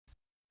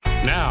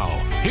Now,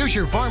 here's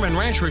your Farm and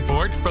Ranch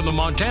report from the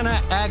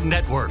Montana Ag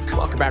Network.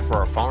 Welcome back for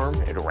our Farm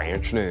and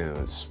Ranch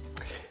News.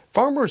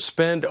 Farmers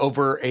spend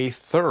over a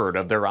third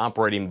of their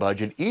operating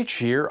budget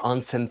each year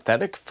on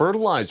synthetic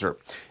fertilizer.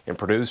 And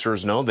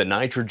producers know that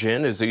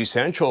nitrogen is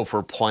essential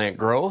for plant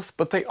growth,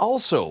 but they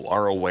also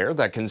are aware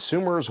that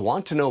consumers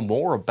want to know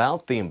more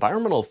about the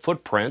environmental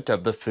footprint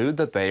of the food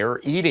that they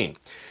are eating.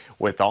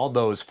 With all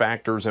those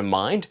factors in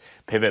mind,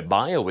 Pivot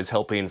Bio is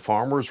helping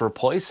farmers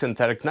replace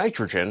synthetic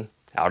nitrogen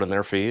out in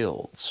their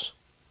fields.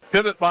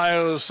 Pivot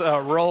Bio's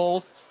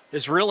role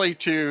is really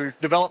to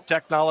develop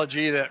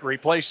technology that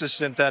replaces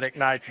synthetic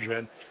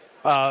nitrogen.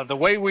 The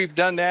way we've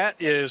done that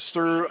is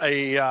through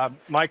a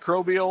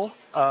microbial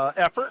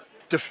effort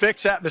to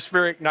fix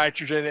atmospheric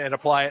nitrogen and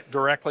apply it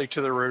directly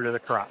to the root of the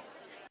crop.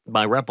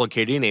 By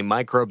replicating a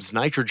microbe's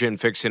nitrogen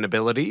fixing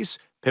abilities,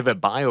 Pivot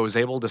Bio is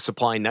able to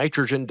supply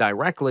nitrogen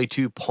directly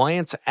to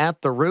plants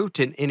at the root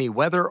in any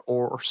weather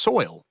or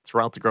soil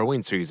throughout the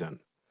growing season.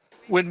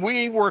 When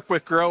we work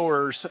with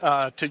growers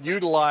to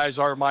utilize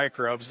our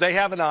microbes, they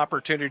have an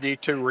opportunity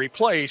to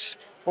replace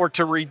or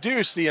to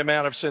reduce the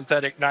amount of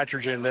synthetic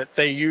nitrogen that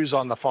they use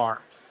on the farm.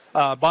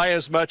 By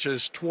as much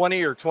as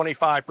 20 or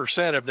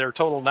 25% of their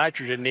total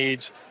nitrogen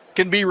needs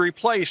can be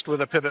replaced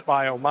with a Pivot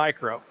Bio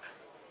microbe.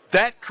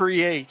 That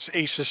creates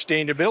a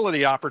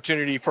sustainability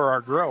opportunity for our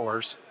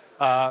growers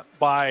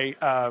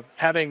by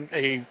having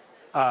a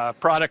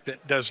product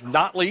that does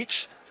not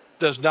leach,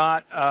 does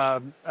not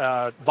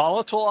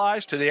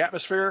volatilize to the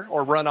atmosphere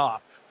or run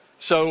off.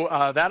 So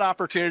that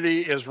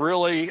opportunity is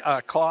really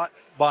caught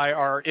by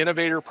our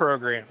Innovator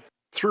program.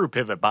 Through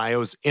Pivot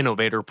Bio's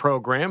Innovator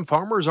program,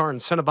 farmers are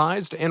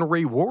incentivized and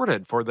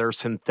rewarded for their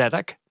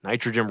synthetic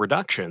nitrogen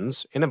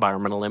reductions and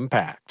environmental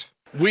impact.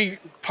 We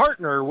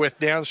partner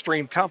with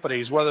downstream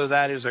companies, whether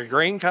that is a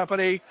grain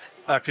company,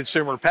 a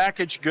consumer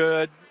packaged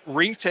good,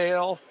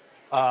 retail,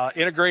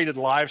 integrated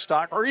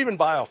livestock, or even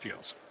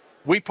biofuels.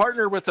 We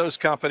partner with those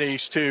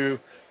companies to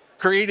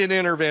create an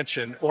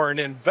intervention or an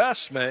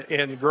investment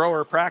in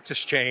grower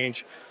practice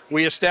change.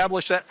 We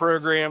establish that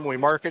program, we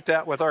market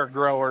that with our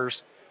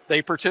growers,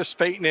 they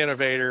participate in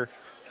Innovator.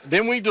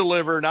 Then we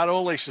deliver not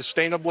only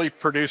sustainably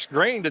produced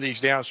grain to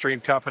these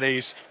downstream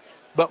companies,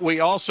 but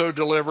we also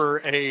deliver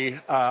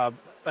an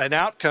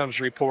outcomes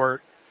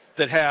report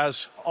that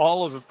has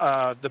all of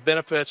the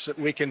benefits that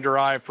we can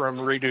derive from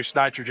reduced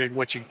nitrogen,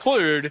 which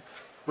include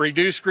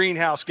reduced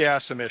greenhouse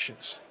gas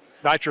emissions.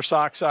 Nitrous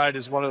oxide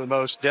is one of the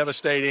most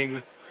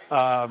devastating,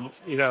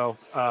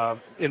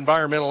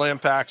 environmental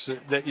impacts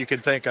that you can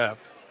think of.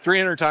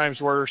 300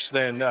 times worse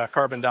than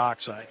carbon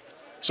dioxide.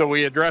 So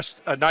we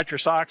addressed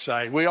nitrous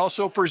oxide. We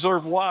also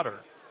preserve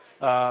water.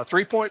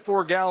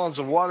 3.4 gallons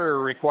of water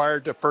are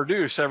required to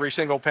produce every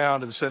single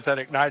pound of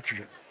synthetic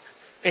nitrogen.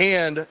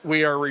 And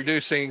we are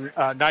reducing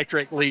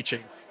nitrate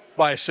leaching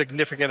by a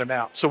significant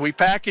amount. So we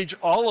package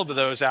all of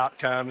those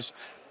outcomes,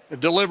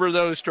 deliver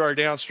those to our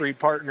downstream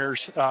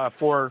partners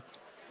for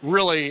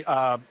really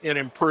an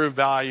improved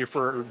value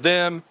for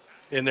them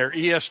in their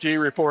ESG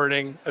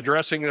reporting,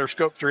 addressing their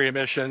Scope 3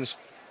 emissions,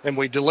 and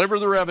we deliver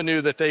the revenue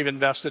that they've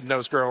invested in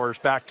those growers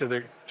back to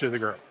the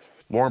grower.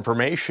 More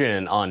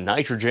information on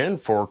nitrogen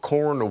for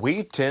corn,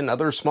 wheat, and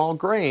other small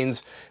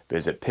grains,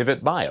 visit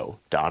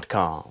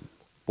pivotbio.com.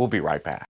 We'll be right back.